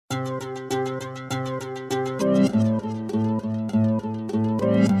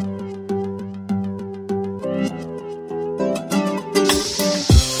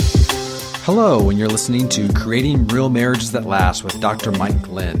Hello, and you're listening to Creating Real Marriages That Last with Dr. Mike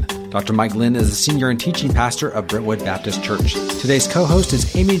Glenn. Dr. Mike Glenn is a senior and teaching pastor of Brentwood Baptist Church. Today's co-host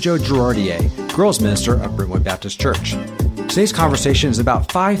is Amy Jo Girardier, girls minister of Brentwood Baptist Church. Today's conversation is about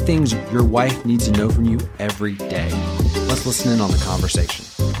 5 things your wife needs to know from you every day. Let's listen in on the conversation.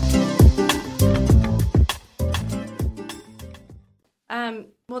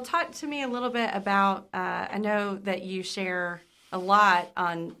 Well, talk to me a little bit about, I know that you share a lot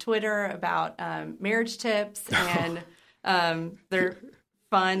on Twitter about marriage tips, and they're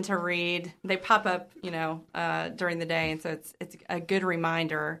fun to read. They pop up, during the day, and so it's a good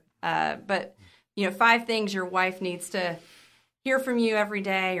reminder. But 5 things your wife needs to hear from you every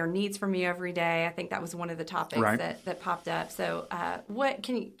day, or needs from you every day. I think that was one of the topics that popped up. So, what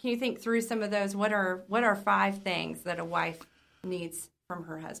can you think through some of those? What are 5 things that a wife needs from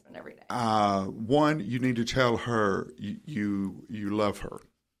her husband every day? One, you need to tell her you love her.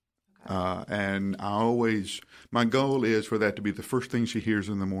 Okay. And my goal is for that to be the first thing she hears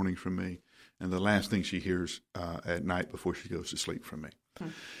in the morning from me, and the last thing she hears at night before she goes to sleep from me.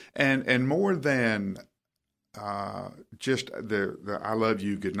 And more than just the I love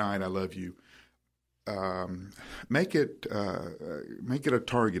you, good night, I love you. Make it a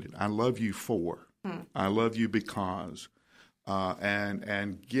targeted. I love you for. I love you because.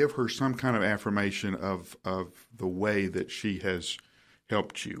 And give her some kind of affirmation of the way that she has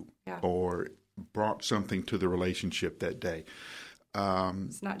helped you or brought something to the relationship that day.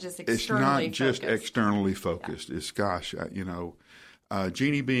 It's not just externally focused. Yeah. It's,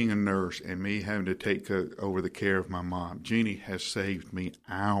 Jeannie being a nurse and me having to take over the care of my mom, Jeannie has saved me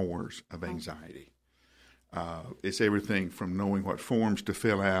hours of anxiety. It's everything from knowing what forms to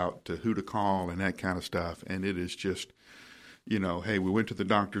fill out to who to call and that kind of stuff. And it is just... hey, we went to the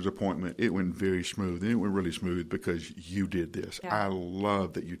doctor's appointment. It went very smooth. And it went really smooth because you did this. Yeah. I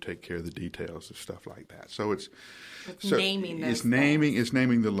love that you take care of the details of stuff like that. So it's naming those It's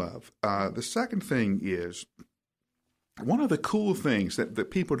naming the love. The second thing is, one of the cool things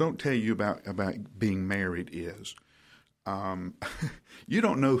that people don't tell you about being married is you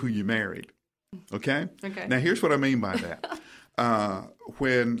don't know who you married. Okay? Okay. Now, here's what I mean by that.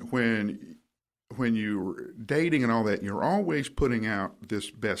 When you're dating and all that, you're always putting out this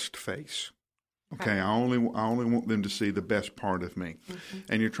best face. Okay, I only want them to see the best part of me,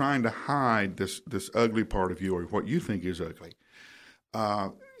 and you're trying to hide this ugly part of you, or what you think is ugly.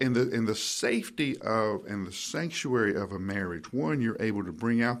 In the safety of and the sanctuary of a marriage, one, you're able to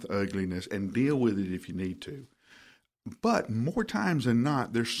bring out the ugliness and deal with it if you need to. But more times than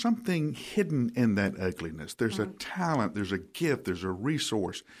not, there's something hidden in that ugliness. There's a talent, there's a gift, there's a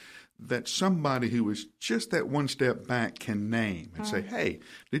resource that somebody who is just that one step back can name and say, hey,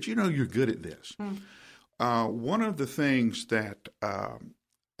 did you know you're good at this? One of the things that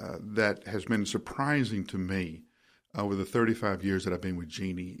has been surprising to me over the 35 years that I've been with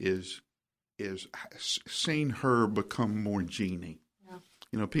Jeannie is seeing her become more Jeannie.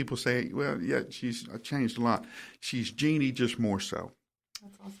 Yeah. People say, well, yeah, she's changed a lot. She's Jeannie, just more so.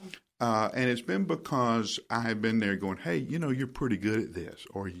 That's awesome. And it's been because I have been there going, hey, you're pretty good at this,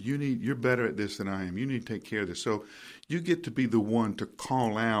 or you're better at this than I am. You need to take care of this. So you get to be the one to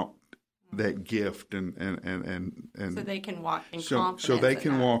call out that gift and so they can walk in confidence. So they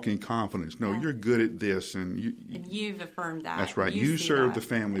can walk in confidence. No, you're good at this, and you've affirmed that. That's right. You serve the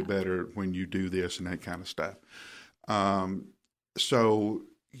family better when you do this and that kind of stuff. So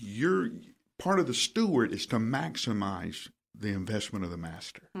you're part of the steward is to maximize the investment of the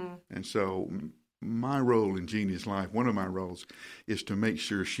master. And so my role in Jeannie's life, one of my roles, is to make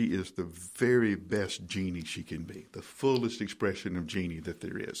sure she is the very best Jeannie she can be, the fullest expression of Jeannie that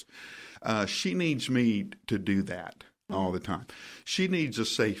there is. She needs me to do that all the time. She needs a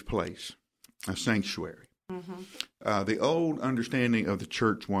safe place, a sanctuary. The old understanding of the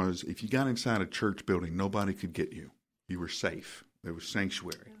church was if you got inside a church building, nobody could get you. You were safe. There was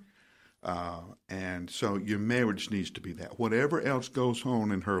sanctuary. And so your marriage needs to be that. Whatever else goes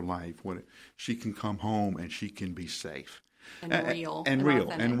on in her life, she can come home and she can be safe. And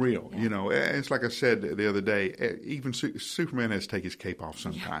real. Yeah. It's like I said the other day, even Superman has to take his cape off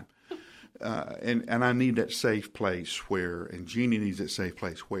sometime. And I need that safe place and Jeannie needs that safe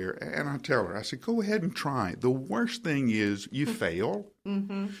place and I tell her, I said, go ahead and try. The worst thing is you fail.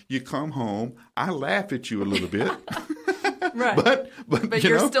 You come home. I laugh at you a little bit. Right. But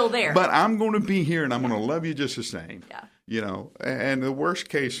you're still there. But I'm going to be here, and I'm going to love you just the same. Yeah. And the worst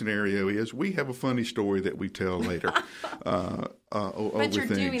case scenario is we have a funny story that we tell later. But you're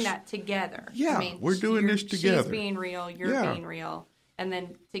doing that together. Yeah, we're doing this together. She's being real, you're being real, and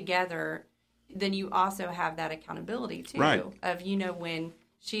then together, then you also have that accountability too. Right. Of when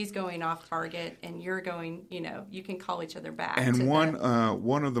she's going off target and you're going, you can call each other back. And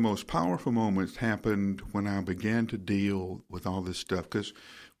one of the most powerful moments happened when I began to deal with all this stuff. Because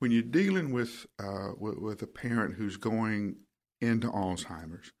when you're dealing with a parent who's going into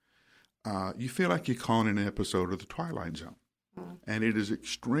Alzheimer's, you feel like you're calling an episode of The Twilight Zone. And it is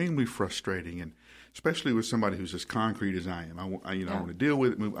extremely frustrating, and especially with somebody who's as concrete as I am. I want to deal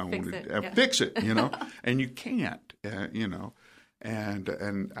with it. I want to fix it, and you can't,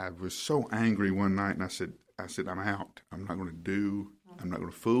 And I was so angry one night, and I said, I'm out. I'm not going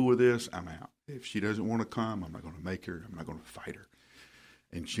to fool with this. I'm out. If she doesn't want to come, I'm not going to make her. I'm not going to fight her.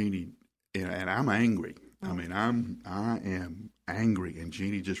 And Jeannie, and I'm angry. I mean, I am angry, and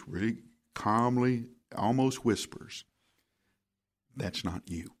Jeannie just really calmly, almost whispers, "That's not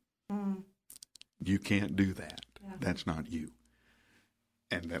you. You can't do that. Yeah. That's not you."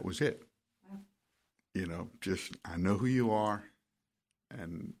 And that was it. Yeah. Just I know who you are,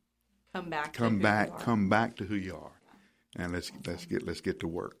 and come back to who you are, and let's get to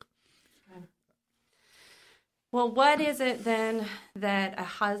work. Okay. Well, what is it then that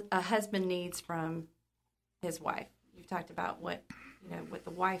a husband needs from his wife? You've talked about what the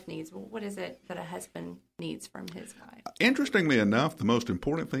wife needs. Well, what is it that a husband needs from his wife? Interestingly enough, the most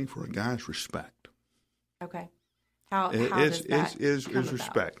important thing for a guy is respect. Okay. How does that is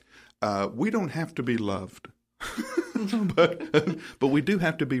respect. We don't have to be loved, but we do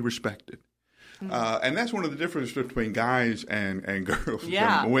have to be respected. And that's one of the differences between guys and girls,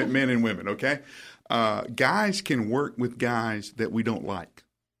 men and women. Okay, guys can work with guys that we don't like.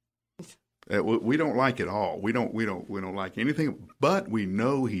 We don't like at all. We don't like anything, but we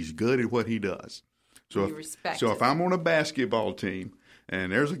know he's good at what he does. So if I'm on a basketball team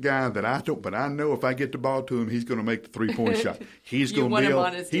and there's a guy that I don't, but I know if I get the ball to him, he's going to make the 3-point shot. He's going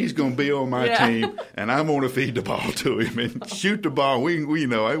to be on my team, and I'm going to feed the ball to him and shoot the ball. We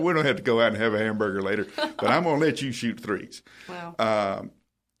don't have to go out and have a hamburger later, but I'm going to let you shoot threes. Wow.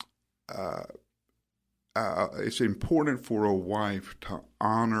 It's important for a wife to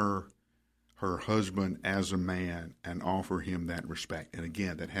honor her husband as a man and offer him that respect. And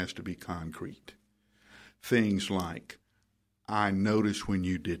again, that has to be concrete. Things like, I noticed when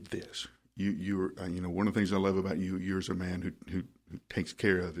you did this. You're one of the things I love about you're as a man who takes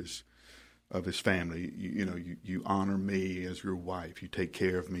care of his family. You honor me as your wife. You take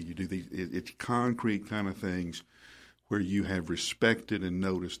care of me. You do these. It's concrete kind of things where you have respected and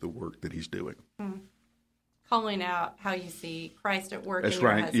noticed the work that he's doing. Mm. Calling out how you see Christ at work. That's in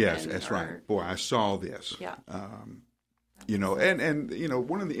your right. Husband. Yes, that's right. Boy, I saw this. Yeah. And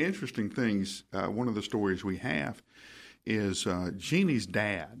one of the interesting things, one of the stories we have is Jeannie's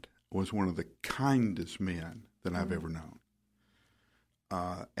dad was one of the kindest men that I've ever known.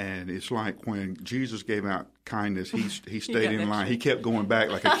 And it's like when Jesus gave out kindness, he stayed in line. He kept going back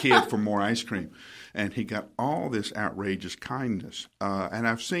like a kid for more ice cream. And he got all this outrageous kindness. And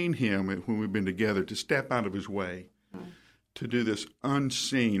I've seen him, when we've been together, to step out of his way to do this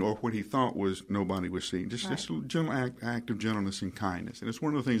unseen, or what he thought was nobody was seeing. Just this gentle act of gentleness and kindness. And it's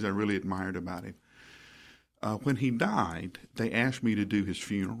one of the things I really admired about him. When he died, they asked me to do his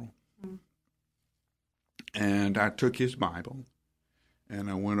funeral. Mm. And I took his Bible, and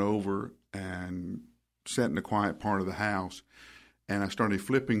I went over and sat in the quiet part of the house, and I started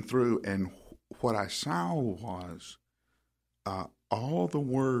flipping through, and what I saw was all the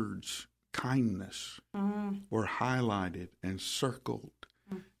words kindness were highlighted and circled.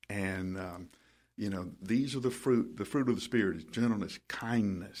 And, these are the fruit of the Spirit is gentleness,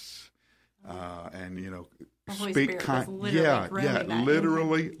 kindness, speak kind.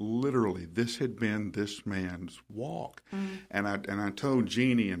 Literally, this had been this man's walk. And I told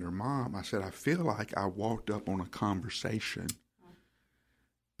Jeannie and her mom, I said, I feel like I walked up on a conversation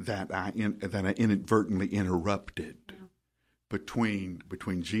that I inadvertently interrupted between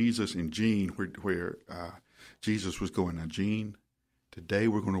Jesus and Jean, where Jesus was going, now Jean, today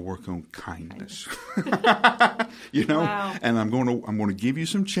we're going to work on kindness. Wow. And I'm going to give you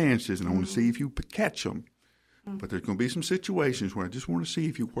some chances, and I want to see if you catch them. But there's going to be some situations where I just want to see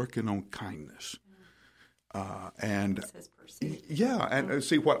if you're working on kindness. And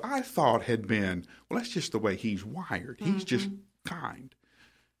see, what I thought had been, well, that's just the way he's wired. He's just kind.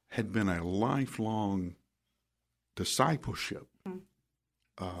 Had been a lifelong discipleship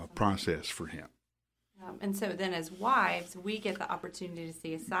process for him. And so then as wives, we get the opportunity to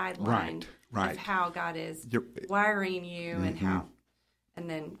see a sideline of how God is wiring you and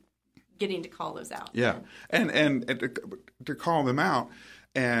then getting to call those out. Yeah, and to call them out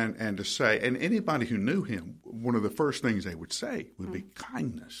and to say, and anybody who knew him, one of the first things they would say would be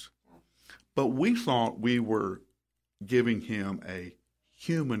kindness. But we thought we were giving him a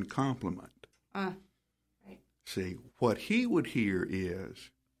human compliment. Right. See, what he would hear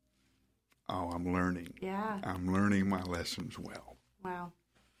is, "Oh, I'm learning. Yeah. I'm learning my lessons well." Wow.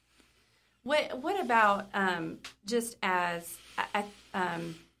 What about just as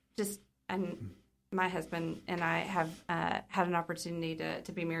and my husband and I have had an opportunity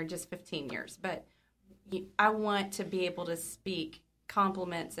to be married just 15 years, but I want to be able to speak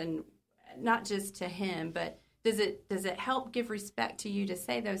compliments, and not just to him, but does it help give respect to you to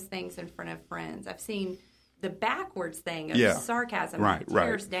say those things in front of friends? I've seen the backwards thing of sarcasm that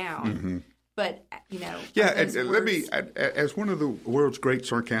tears down. Mm-hmm. But, let me, as one of the world's great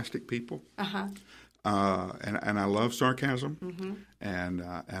sarcastic people, and I love sarcasm, and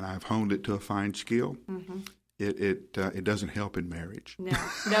I've honed it to a fine skill. It doesn't help in marriage. No,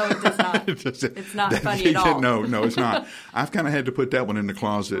 it does not. It's not funny at all. No, it's not. I've kind of had to put that one in the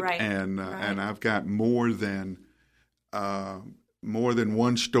closet, right. and I've got more than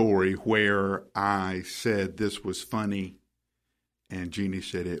one story where I said this was funny, and Jeannie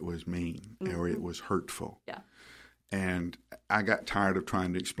said it was mean or it was hurtful. Yeah. And I got tired of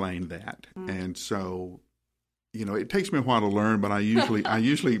trying to explain that, and so. It takes me a while to learn, but I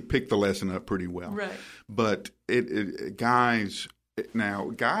usually pick the lesson up pretty well. Right. But guys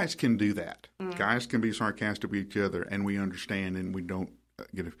can do that. Guys can be sarcastic with each other, and we understand, and we don't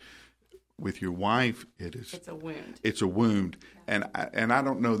get it. With your wife, it's a wound. It's a wound, yeah. and I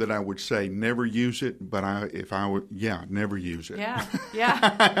don't know that I would say never use it, but if I would, never use it.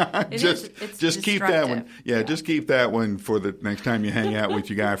 Yeah. Just keep that one. Yeah, just keep that one for the next time you hang out with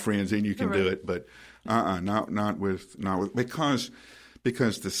your guy friends, and you can do it, but. Not with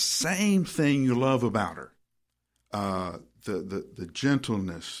because the same thing you love about her, the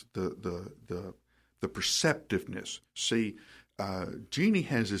gentleness, the perceptiveness. See, Jeannie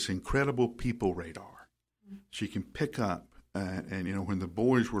has this incredible people radar. She can pick up, and when the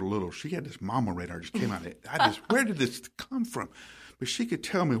boys were little, she had this mama radar just came out. Where did this come from? But she could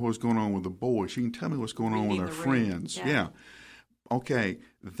tell me what's going on with the boys. She can tell me what's going on with her friends. Yeah. Okay,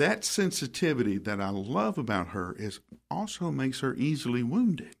 that sensitivity that I love about her also makes her easily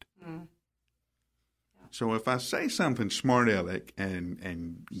wounded. So if I say something smart aleck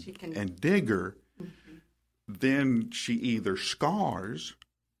and dig her, then she either scars.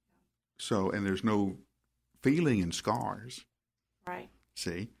 And there's no feeling in scars. Right.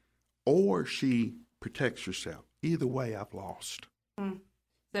 See, or she protects herself. Either way, I've lost.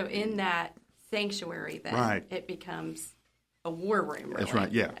 So in that sanctuary, then it becomes a war room, really. That's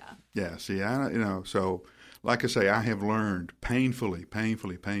right. Yeah. See, so like I say, I have learned painfully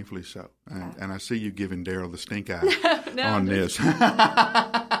so. And I see you giving Daryl the stink eye on this. No,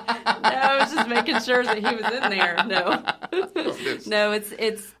 I was just making sure that he was in there. No,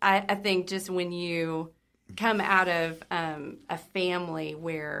 it's. I think just when you come out of a family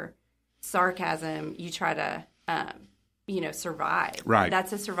where sarcasm, you try to survive. Right.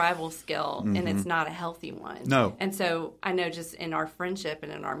 That's a survival skill, and it's not a healthy one. No. And so I know just in our friendship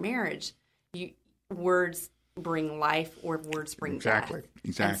and in our marriage, words bring life or words bring death.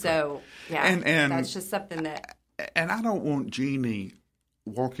 Exactly. And so, and that's just something that... And I don't want Jeannie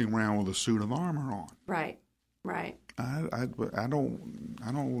walking around with a suit of armor on. Right. I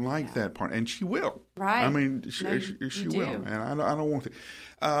don't like that part, and she will. Right. I mean, she will, and I don't want to.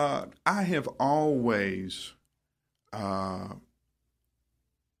 I have always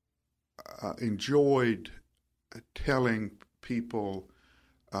enjoyed telling people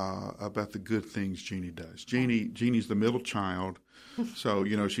about the good things Jeannie does. Jeannie's the middle child, so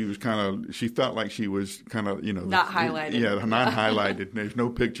she felt like she was kind of not highlighted. Yeah, not highlighted. There's no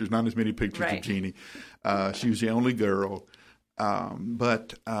pictures, not as many pictures of Jeannie. She was the only girl,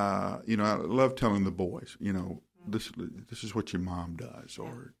 but I love telling the boys, this is what your mom does,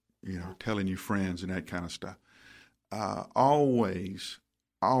 or telling your friends and that kind of stuff. Always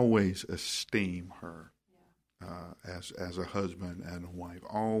esteem her as a husband and a wife.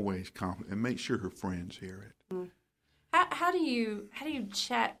 Always compliment and make sure her friends hear it. How do you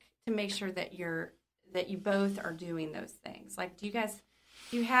check to make sure that you both are doing those things? Like, do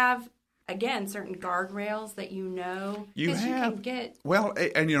you have again certain guardrails that you can get? Well,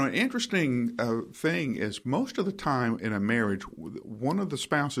 and an interesting thing is most of the time in a marriage, one of the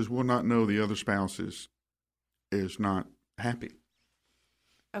spouses will not know the other spouse is not happy.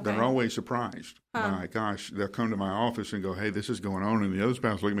 Okay. They're always surprised. My gosh, they'll come to my office and go, "Hey, this is going on," and the other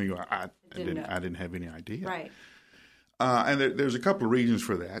spouse look at me and go, "I didn't have any idea." Right. And there's a couple of reasons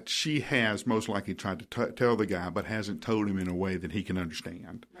for that. She has most likely tried to tell the guy, but hasn't told him in a way that he can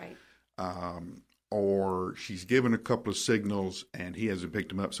understand. Right. Or she's given a couple of signals and he hasn't picked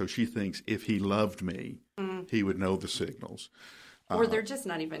them up, so she thinks if he loved me, he would know the signals. Or they're just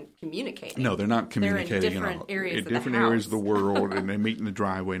not even communicating. No, they're not communicating. They're in different areas in different areas of the world, and they meet in the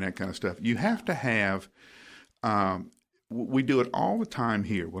driveway and that kind of stuff. You have to have. We do it all the time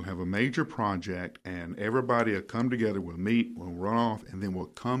here. We'll have a major project, and everybody will come together. We'll meet, we'll run off, and then we'll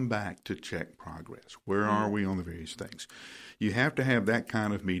come back to check progress. Where are we on the various things? You have to have that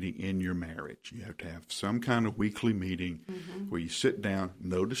kind of meeting in your marriage. You have to have some kind of weekly meeting where you sit down,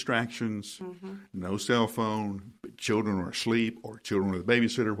 no distractions, no cell phone, children are asleep or children with a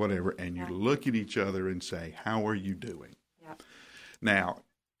babysitter, whatever, and you look at each other and say, how are you doing? Yep. Now,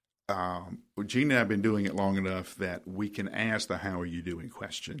 Jean and I have been doing it long enough that we can ask the how are you doing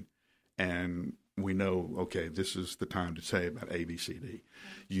question, and we know, okay, this is the time to say about A, B, C, D.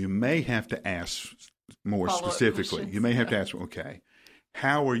 You may have to ask more specifically. You may have to ask, okay,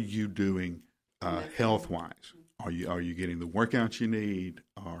 how are you doing health-wise? Are you getting the workouts you need?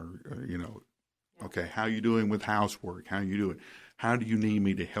 Okay, how are you doing with housework? How are you doing? How do you need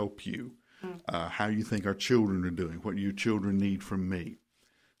me to help you? How do you think our children are doing? What do your children need from me?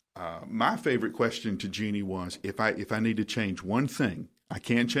 My favorite question to Jeannie was, if I need to change one thing, I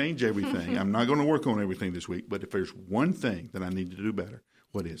can't change everything. I'm not going to work on everything this week, but if there's one thing that I need to do better,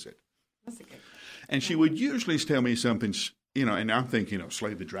 what is it? That's a good. And she would usually tell me something, and I'm thinking,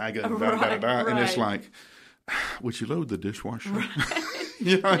 slay the dragon, Right. and it's like, would you load the dishwasher? Right.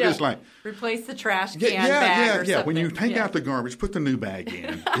 It's like replace the trash can bag or something. When you take out the garbage, put the new bag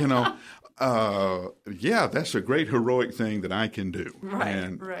in. That's a great heroic thing that I can do.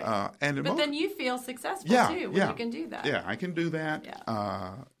 Right, right. But then you feel successful too when you can do that. Yeah, I can do that.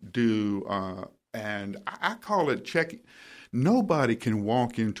 Yeah. And I call it checking. Nobody can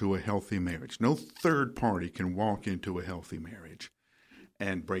walk into a healthy marriage. No third party can walk into a healthy marriage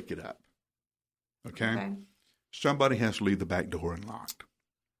and break it up. Okay? Somebody has to leave the back door unlocked.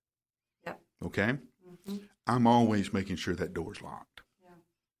 Yep. Okay? Mm-hmm. I'm always making sure that door's locked. Yeah.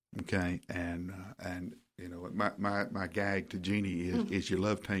 Okay? And my gag to Jeannie is your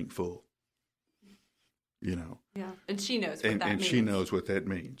love tank full. Yeah. And she knows what that means. And she knows what that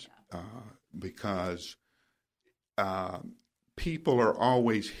means. Yeah. Because people are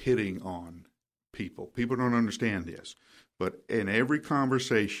always hitting on people. People don't understand this. But in every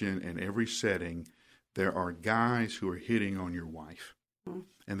conversation and every setting, there are guys who are hitting on your wife. Mm-hmm.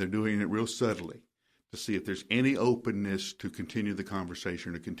 And they're doing it real subtly to see if there's any openness to continue the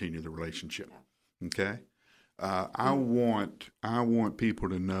conversation or continue the relationship. Yeah. Okay? I want people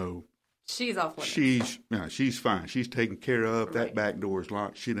to know she's off limits. She's fine. She's taken care of. Right. That back door is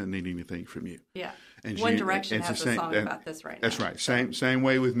locked. She doesn't need anything from you. Yeah. And One Direction has a song about this right now. That's right. Same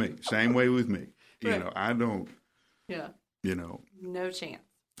way with me. Same way with me. Right. I don't. Yeah. No chance.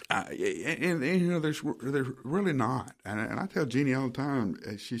 There's really not. And I tell Jeannie all the time.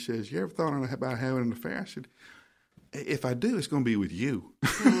 She says, "You ever thought about having an affair?" I said, "If I do, it's going to be with you."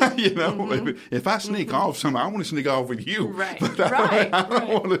 Mm-hmm. If I sneak off somewhere, I want to sneak off with you. Right. But I don't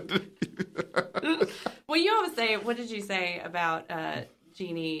want to. Well, you always say, what did you say about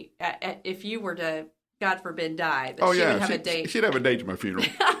Jeannie? If you were to, God forbid, die, that she would have a date. She'd have a date to my funeral.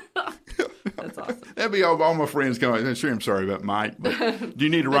 That's awesome. That'd be all my friends going, sure, I'm sorry about Mike, but do you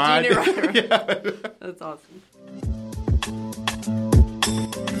need a ride? That's awesome.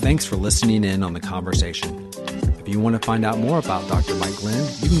 Thanks for listening in on the conversation. If you want to find out more about Dr. Mike Glenn,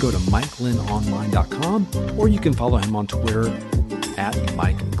 you can go to MikeGlynnOnline.com, or you can follow him on Twitter at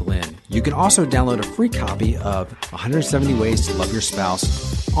Mike Glenn. You can also download a free copy of 170 Ways to Love Your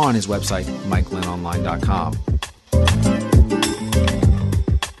Spouse on his website, MikeGlynnOnline.com.